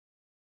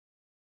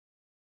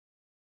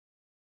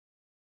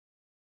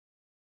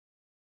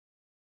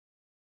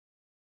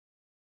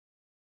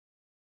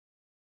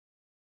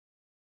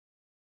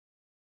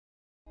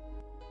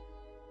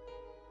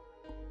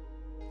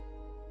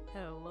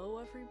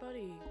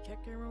everybody,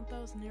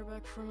 CatGamer1000 here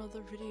back for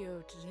another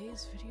video.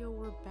 Today's video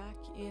we're back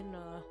in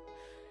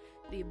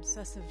the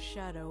Obsessive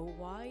Shadow.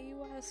 Why,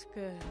 you ask?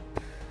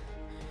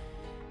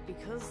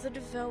 Because the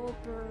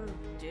developer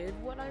did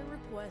what I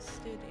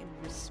requested and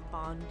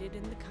responded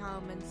in the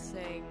comments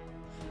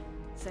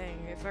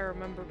saying, if I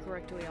remember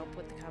correctly, I'll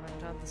put the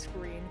comment on the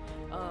screen,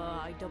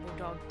 I double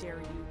dog dare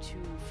you to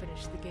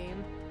finish the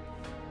game.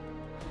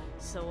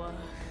 So,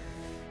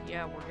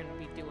 yeah, we're gonna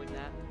be doing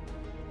that.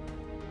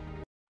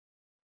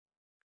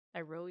 I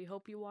really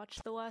hope you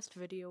watched the last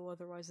video,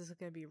 otherwise this is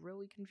gonna be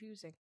really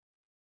confusing.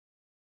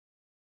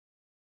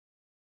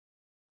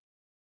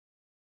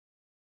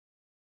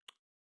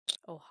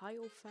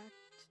 Ohio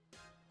fact.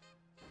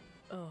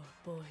 Oh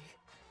boy.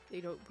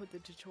 They don't put the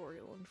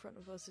tutorial in front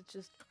of us, it's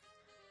just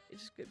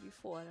gonna be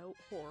flat out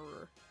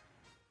horror.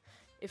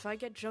 If I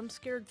get jump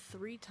scared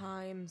 3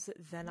 times,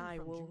 then I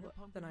will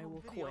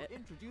quit.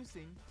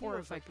 Introducing Or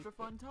Keo's if I Extra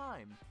Fun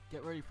Time.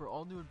 Get ready for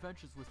all new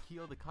adventures with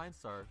Keo the Kind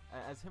Star,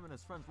 as him and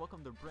his friends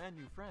welcome their brand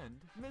new friend,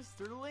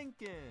 Mr.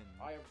 Lincoln.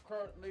 I am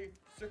currently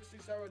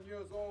 67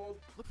 years old.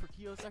 Look for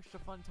Keo's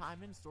Extra Fun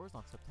Time in stores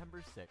on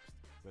September 6th,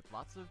 with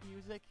lots of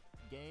music,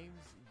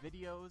 games,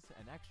 videos,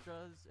 and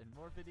extras, and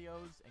more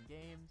videos, and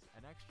games,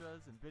 and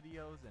extras, and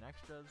videos, and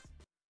extras.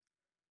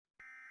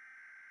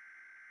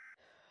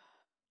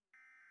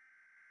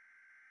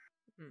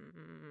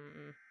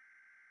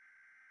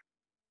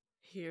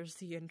 Here's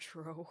the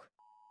intro.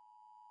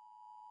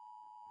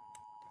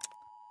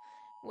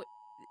 What?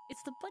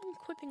 It's the button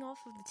clipping off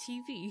of the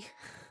TV.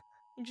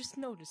 I just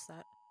noticed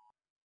that.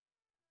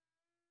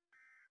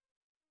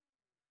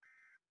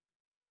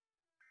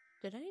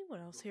 Did anyone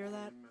else hear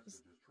that?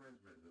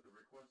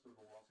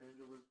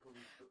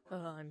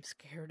 I'm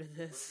scared of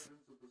this.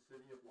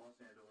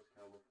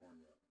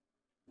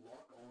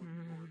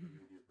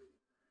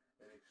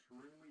 An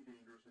extremely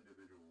dangerous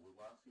individual was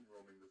last seen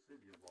roaming the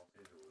city of Los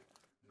Angeles,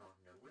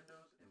 knocking on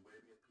windows and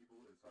waving at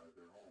people inside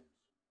their homes.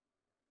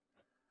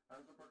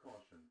 As a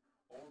precaution,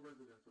 all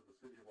residents of the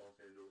city of Los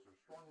Angeles are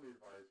strongly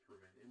advised to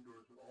remain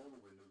indoors with all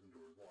the windows and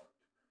doors locked.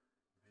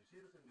 If you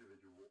see this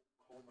individual,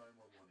 call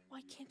 911.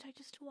 Why can't I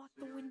just lock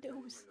the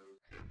windows?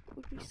 It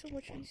would be so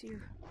much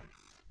easier.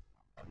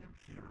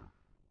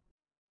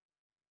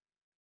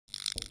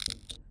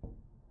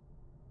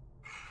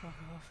 Fuck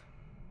off.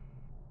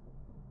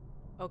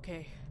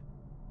 Okay.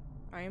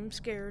 I am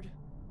scared.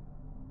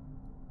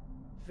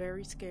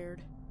 Very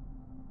scared.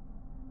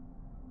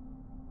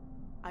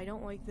 I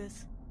don't like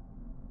this.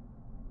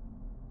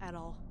 At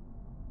all.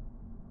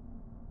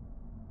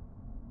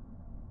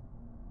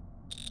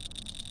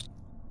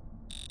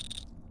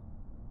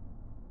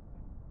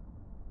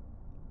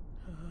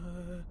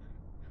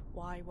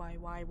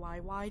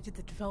 Why did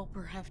the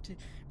developer have to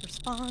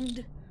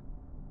respond?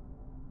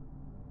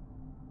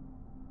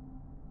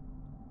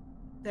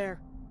 There.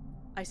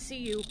 I see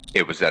you.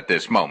 It was at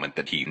this moment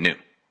that he knew.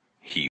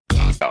 He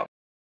f***ed up.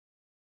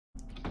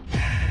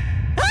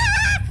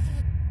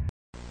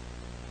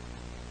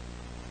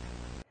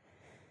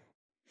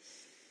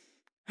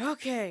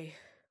 Okay.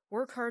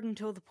 Work hard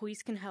until the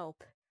police can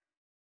help.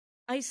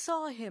 I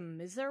saw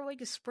him. Is there like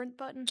a sprint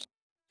button?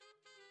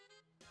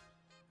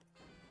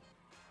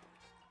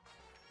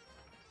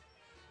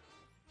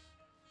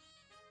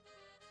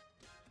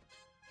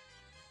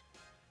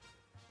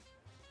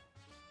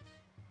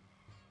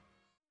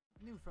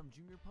 New from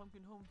Junior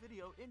Pumpkin Home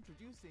Video,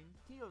 introducing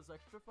Keo's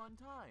Extra Fun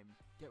Time.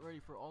 Get ready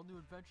for all new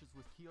adventures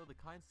with Keo the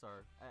Kind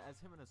Star, as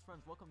him and his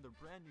friends welcome their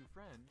brand new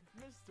friend,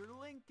 Mr.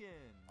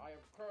 Lincoln. I am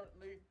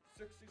currently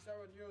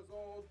 67 years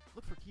old.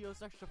 Look for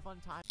Keo's Extra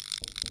Fun Time.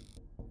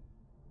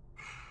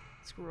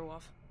 Screw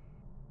off.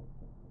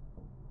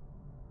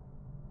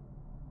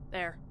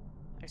 There.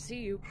 I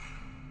see you.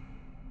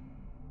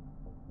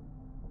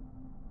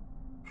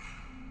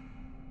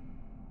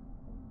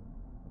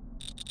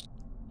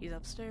 He's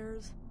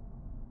upstairs.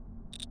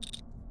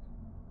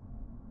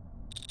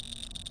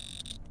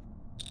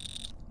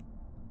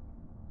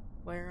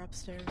 Where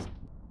upstairs?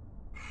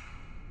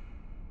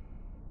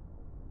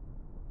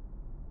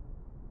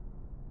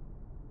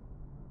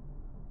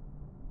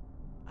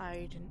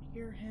 I didn't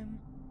hear him.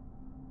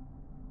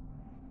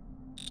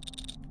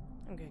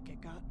 I'm gonna get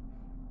got.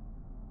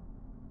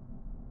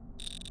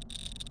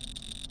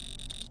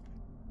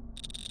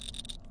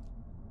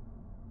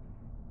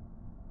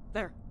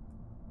 There.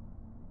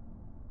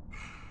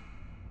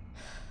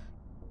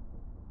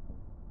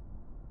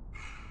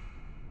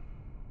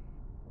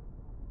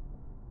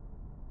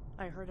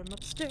 I heard him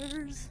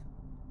upstairs.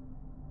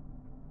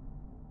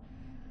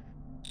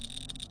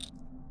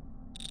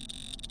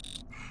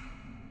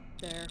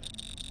 There.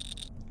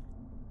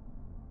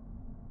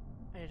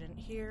 I didn't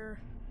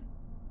hear.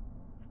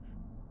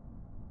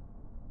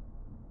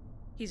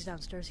 He's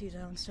downstairs,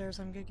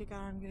 I'm gonna get got,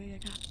 I'm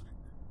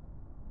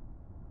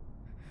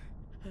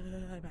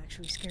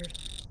actually scared.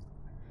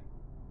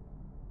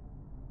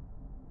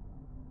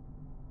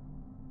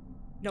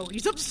 No,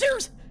 he's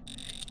upstairs!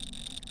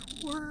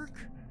 Work.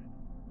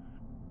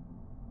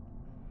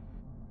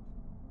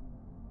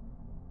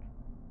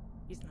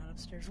 He's not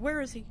upstairs. Where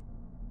is he?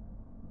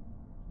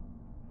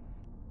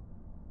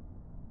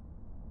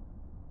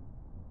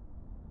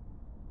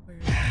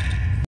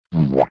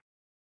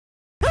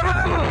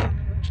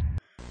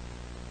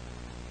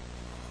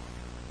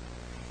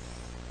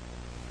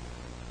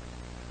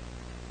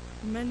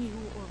 menu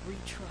or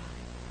retry.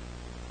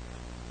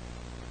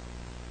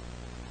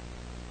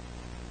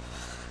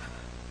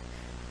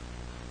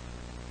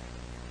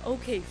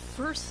 Okay,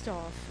 first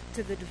off,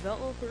 to the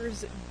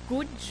developers,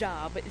 good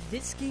job.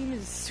 This game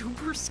is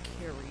super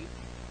scary.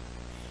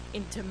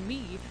 And to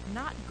me,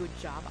 not good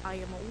job. I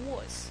am a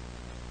wuss.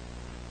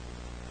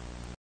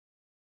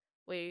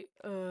 Wait,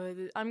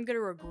 I'm gonna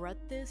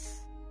regret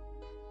this.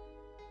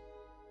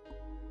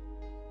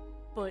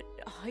 But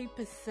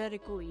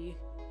hypothetically,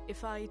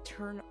 if I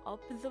turn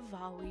up the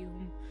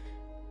volume,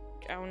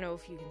 I don't know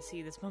if you can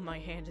see this, but my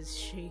hand is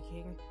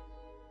shaking.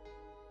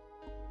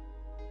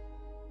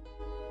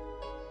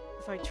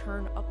 If I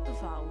turn up the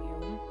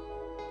volume,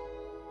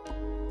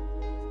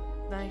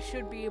 then I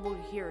should be able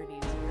to hear it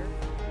easier.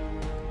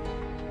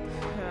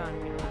 I'm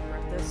gonna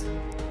regret this.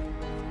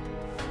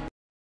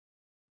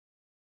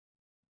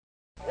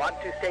 Want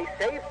to stay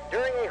safe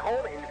during a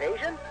home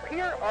invasion?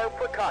 Here are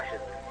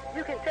precautions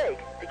you can take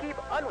to keep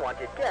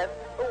unwanted guests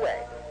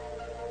away.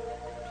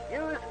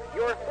 Use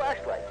your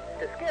flashlight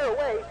to scare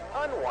away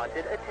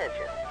unwanted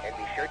attention, and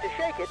be sure to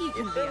shake it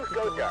if things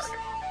go dark.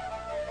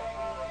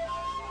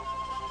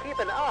 Keep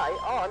an eye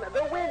on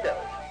the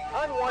windows.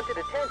 Unwanted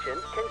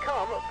attention can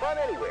come from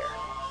anywhere.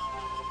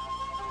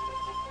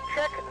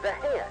 Check the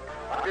hand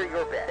under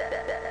your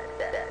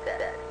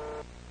bed.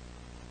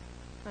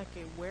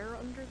 Okay, where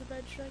under the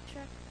bed should I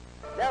check?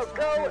 Now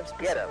go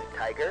get him,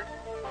 Tiger.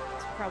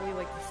 It's probably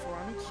like the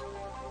front.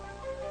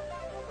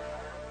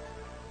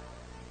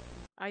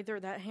 Either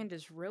that hand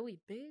is really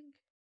big,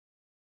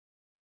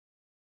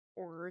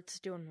 or it's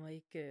doing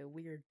like a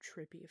weird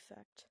trippy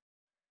effect.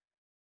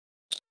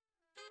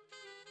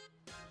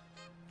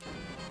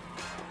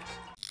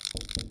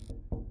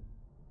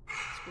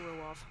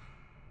 Screw off.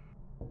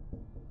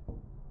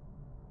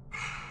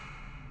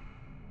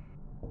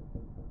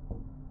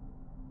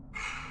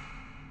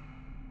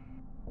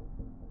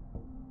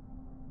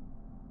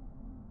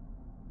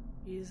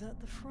 He's at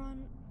the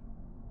front.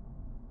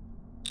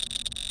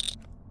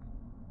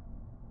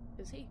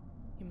 Is he?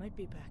 He might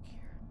be back here.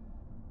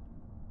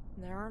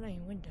 There aren't any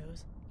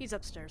windows. He's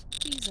upstairs.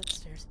 He's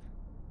upstairs.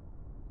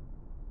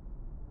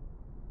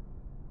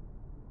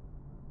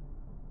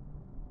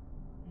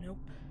 Nope.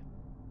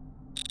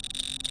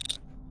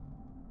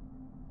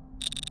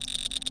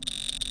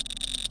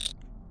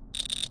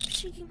 I'm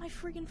shaking my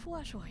friggin'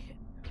 flashlight.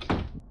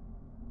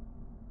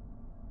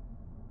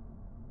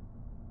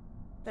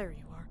 There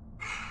you are.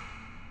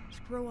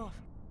 Screw off.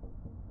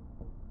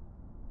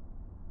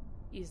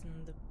 He's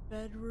in the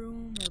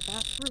bedroom or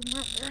bathroom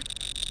right there.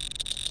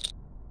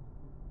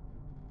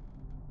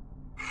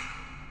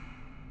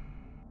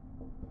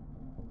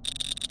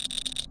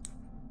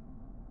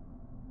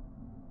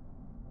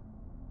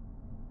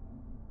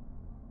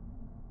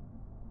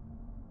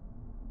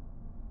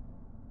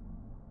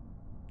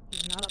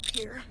 He's not up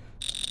here.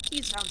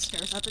 He's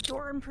downstairs at the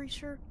door, I'm pretty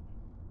sure.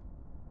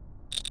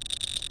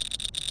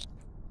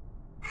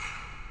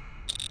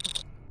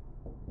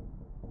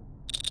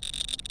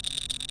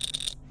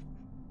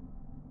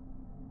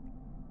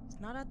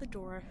 Not at the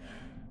door.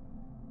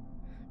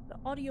 The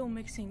audio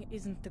mixing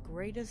isn't the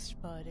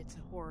greatest, but it's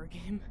a horror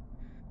game.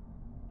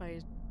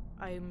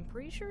 I'm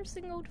pretty sure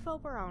single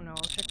developer, I don't know,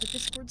 I'll check the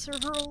Discord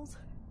server roles.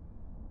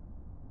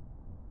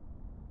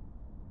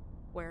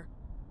 Where?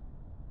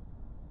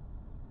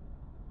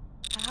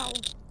 How?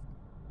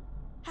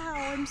 How?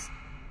 I'm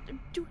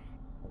doing...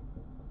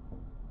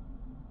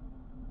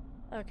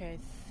 Okay, I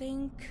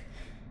think...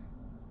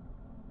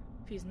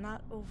 If he's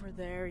not over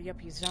there,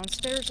 yep, he's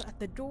downstairs at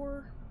the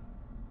door.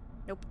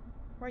 Nope.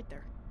 Right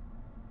there.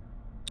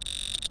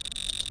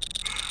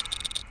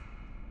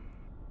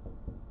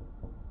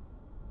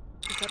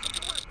 He's at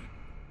the door.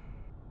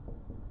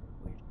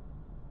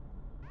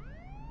 Weird.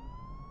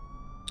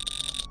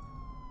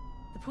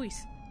 The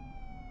police.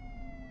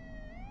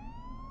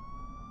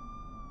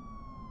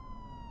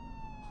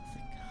 Oh,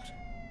 thank God.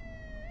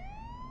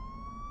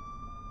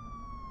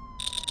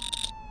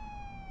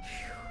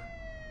 Phew.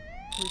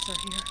 Police are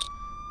here.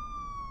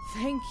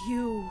 Thank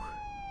you.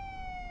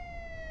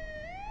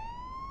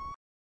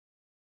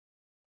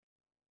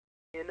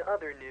 In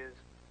other news,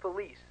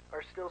 police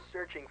are still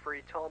searching for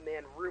a tall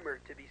man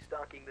rumored to be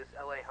stalking this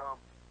LA home.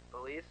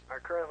 Police are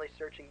currently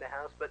searching the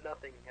house, but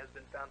nothing has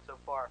been found so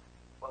far.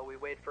 While we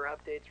wait for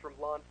updates from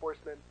law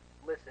enforcement,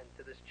 listen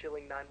to this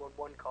chilling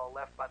 911 call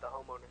left by the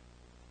homeowner.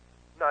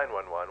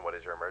 911, what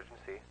is your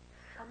emergency?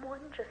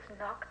 Someone just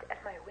knocked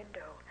at my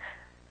window.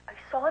 I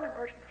saw an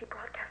emergency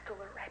broadcast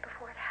alert right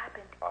before it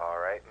happened.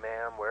 Alright,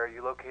 ma'am, where are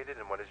you located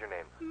and what is your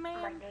name?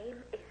 My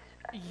name is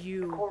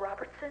You. Nicole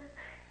Robertson,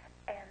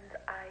 and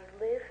I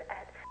live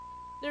at...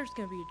 There's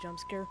gonna be a jump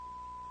scare.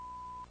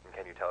 And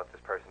can you tell if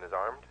this person is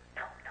armed?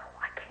 No,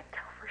 I can't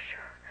tell for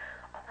sure.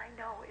 All I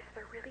know is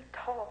they're really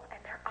tall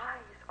and their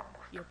eyes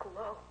almost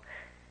glow.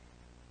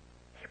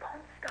 He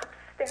won't stop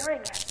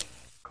staring at me.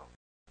 Cool.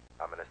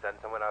 I'm gonna send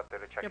someone out there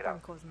to check Yep, it I'm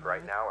out. closing my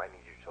Right eyes. now, I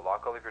need you to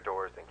lock all of your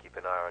doors and keep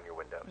an eye on your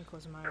windows. I'm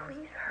closing my eyes.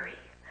 Please hurry.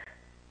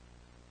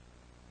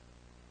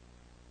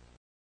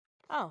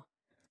 Oh.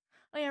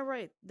 Oh yeah,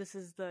 right. This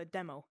is the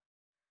demo.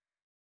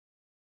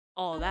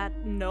 Oh,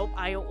 nope,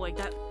 I don't like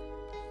that.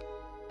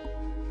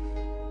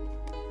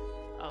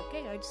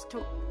 Okay, I just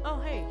took, oh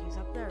hey, he's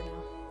up there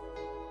now.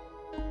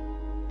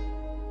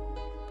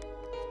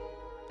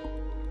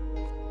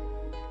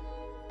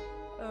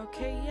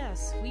 Okay, yeah,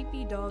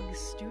 Sleepy Dog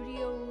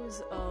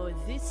Studios,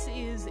 this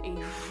is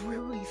a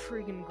really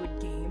friggin' good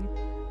game.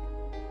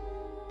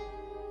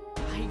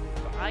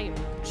 I am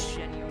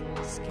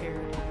genuinely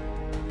scared.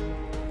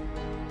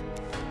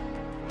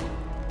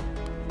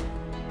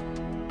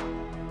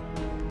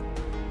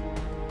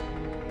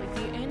 Like,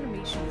 the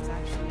animation is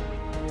actually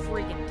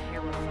friggin'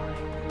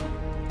 terrifying.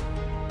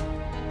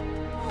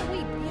 Oh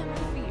wait,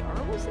 BMFVR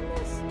was in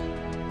this?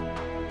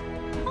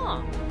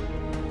 Huh.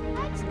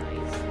 That's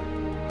nice.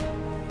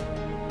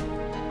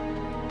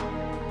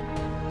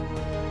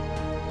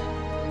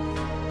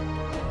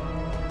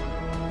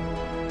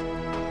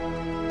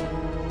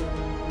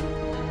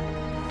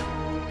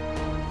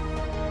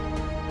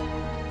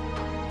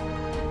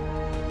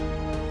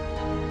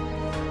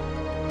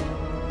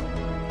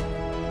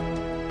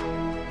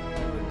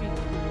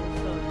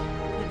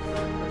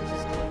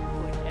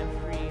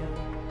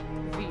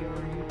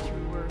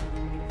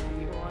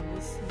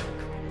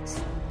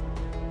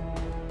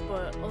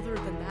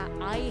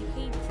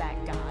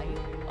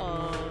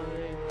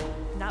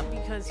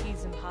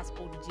 He's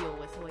impossible to deal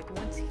with. Like,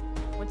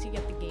 once you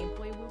get the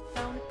gameplay loop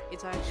down,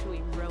 it's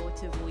actually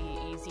relatively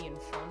easy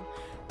and fun,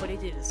 but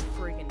it is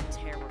friggin'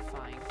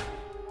 terrifying.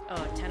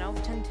 10 out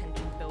of 10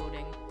 tension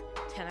building,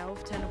 10 out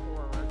of 10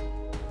 horror,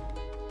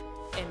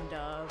 and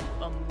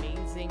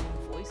amazing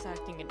voice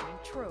acting and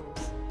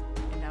intros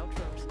and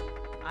outros.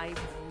 I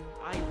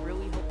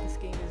really hope this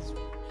game is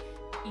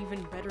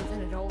even better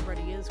than it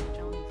already is, which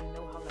I don't even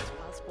know how that's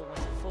possible once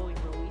it fully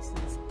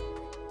releases.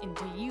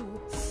 Into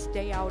you,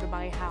 stay out of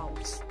my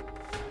house.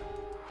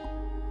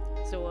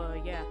 So,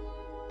 yeah.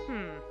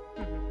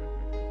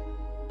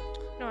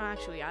 No,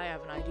 actually, I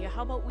have an idea.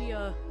 How about we,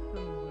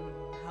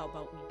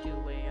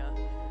 do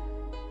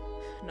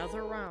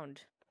another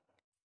round?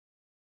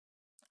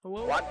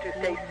 Whoa. Want to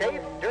stay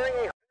safe during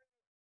a...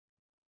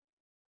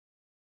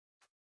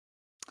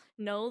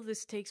 No,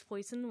 this takes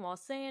place in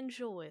Los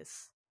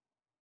Angeles.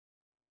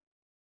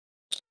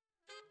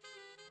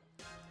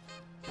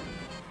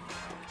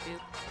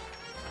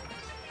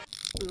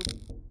 Oop.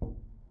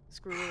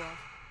 Screw it off.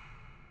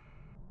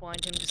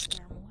 Blind him to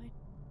scare him away.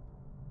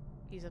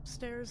 He's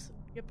upstairs.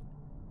 Yep.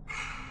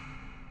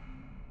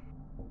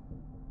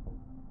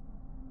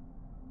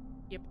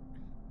 Yep.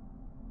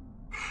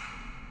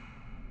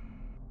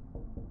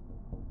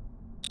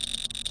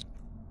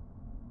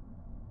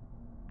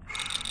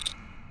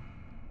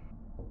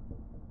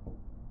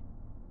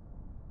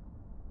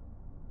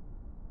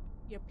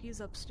 Yep, he's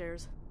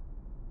upstairs.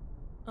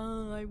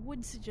 I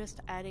would suggest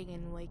adding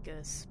in, like,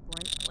 a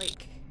sprint.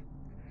 Like,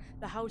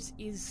 the house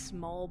is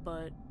small,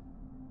 but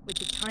with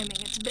the timing,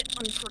 it's a bit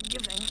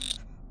unforgiving.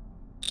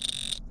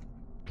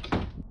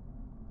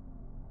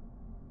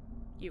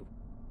 You.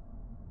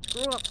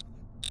 Screw up.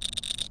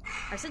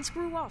 I said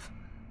screw off.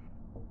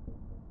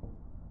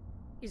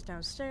 He's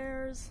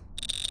downstairs.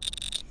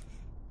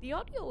 The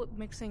audio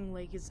mixing,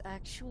 like, is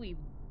actually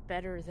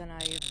better than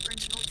I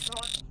originally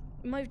thought.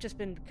 It might have just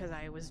been because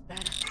I was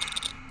bad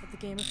at the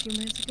game a few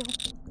minutes ago.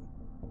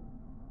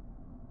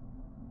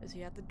 Is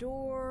he at the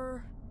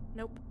door?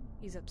 Nope.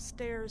 He's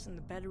upstairs in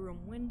the bedroom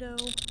window.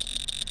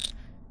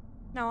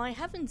 Now, I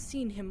haven't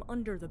seen him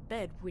under the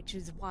bed, which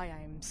is why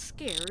I'm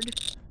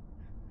scared.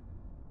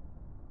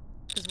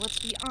 Because let's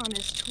be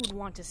honest, who'd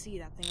want to see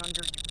that thing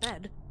under your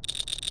bed?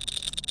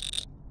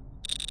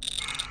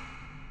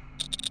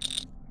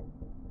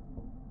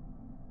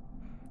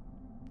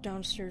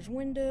 Downstairs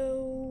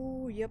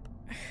window, yep.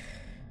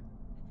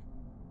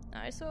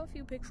 I saw a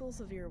few pixels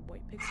of your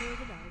white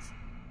pixelated eyes.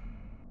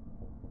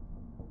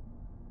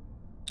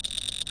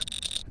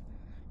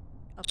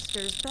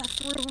 Upstairs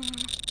bathroom.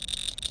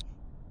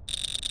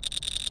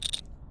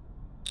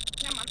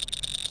 Come on.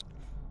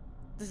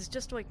 This is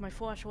just like my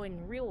flashlight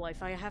in real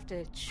life. I have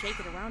to shake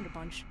it around a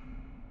bunch.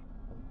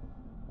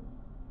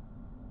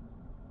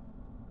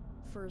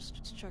 First,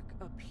 let's check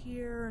up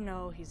here.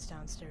 No, he's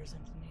downstairs,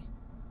 isn't he?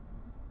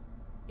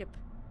 Yep.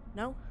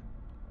 No?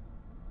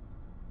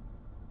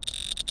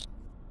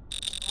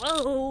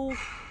 Whoa!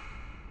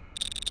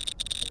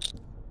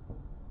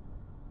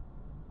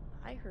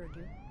 I heard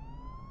you.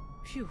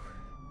 Phew.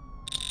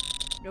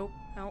 Nope,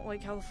 I don't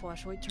like how the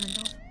flashlight turned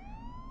off.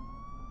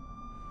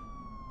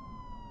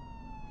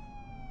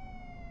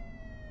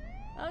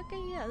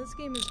 Okay, yeah, this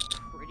game is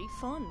pretty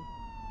fun.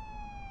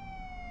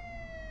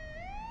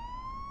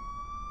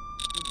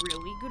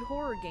 Really good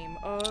horror game,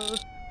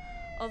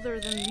 other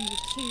than the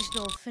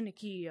occasional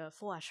finicky,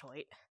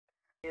 flashlight.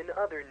 In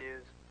other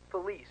news,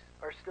 police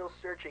are still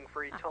searching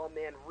for a tall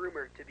man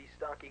rumored to be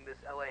stalking this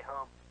LA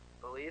home.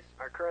 Police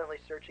are currently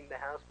searching the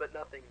house, but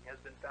nothing has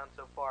been found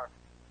so far.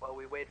 While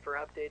we wait for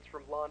updates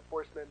from law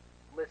enforcement,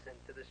 listen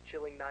to this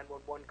chilling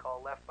 911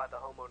 call left by the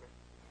homeowner.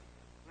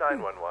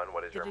 911,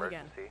 what is your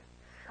emergency?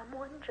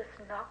 Someone just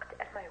knocked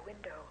at my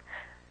window.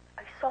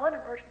 I saw an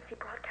emergency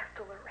broadcast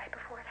alert right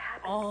before it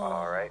happened. Oh.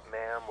 Alright,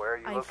 ma'am, where are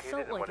you I located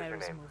felt and like what is I your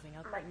was name? moving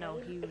up, My but no,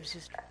 name he was is,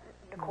 just...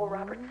 Nicole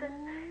Robertson,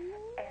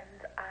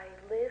 and I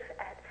live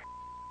at...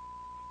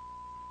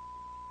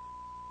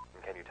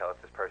 And can you tell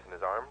if this person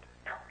is armed?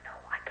 No,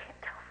 I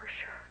can't tell for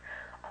sure.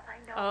 All I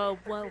know is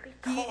they're well, really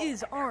he tall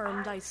is and their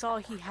armed. I eyes saw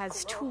he almost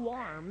has glow. 2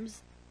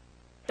 arms.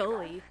 He Duh.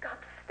 won't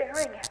stop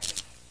staring at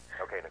me.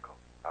 Okay, Nicole.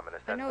 I'm gonna I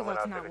send know someone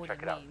that's out there not to what check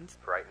he it out. means.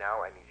 For right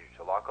now, I need you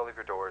to lock all of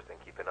your doors and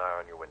keep an eye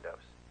on your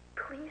windows.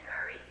 Please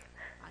hurry.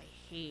 I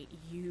hate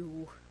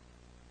you.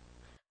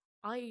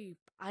 I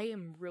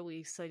am really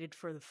excited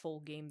for the full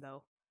game,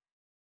 though.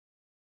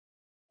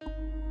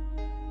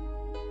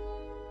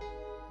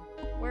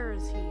 Where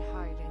is he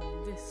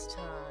hiding this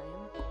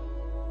time?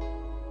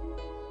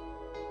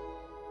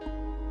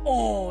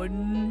 Oh,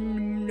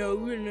 no.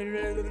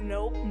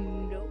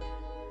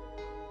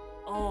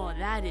 Oh,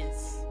 that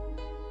is...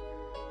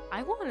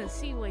 I want to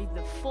see, like,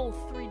 the full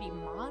 3D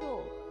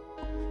model.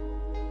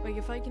 Like,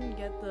 if I can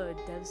get the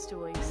devs to,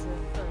 like,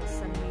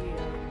 send me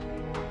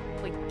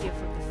a, like, GIF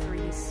of the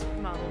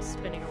 3D model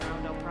spinning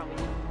around, I'll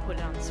probably put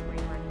it on the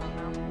screen right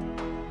now.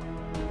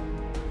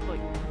 But,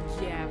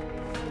 yeah,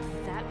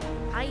 that...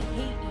 I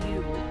hate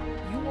you.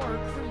 You are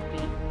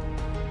creepy.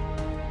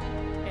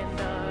 And,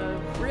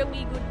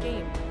 really good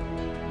game.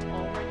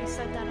 Already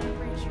said that, I'm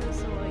pretty sure,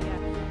 so, yeah,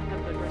 have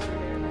a good rest of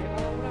your day or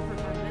night, or whatever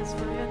time it is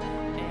for you,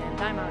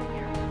 and I'm out of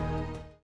here.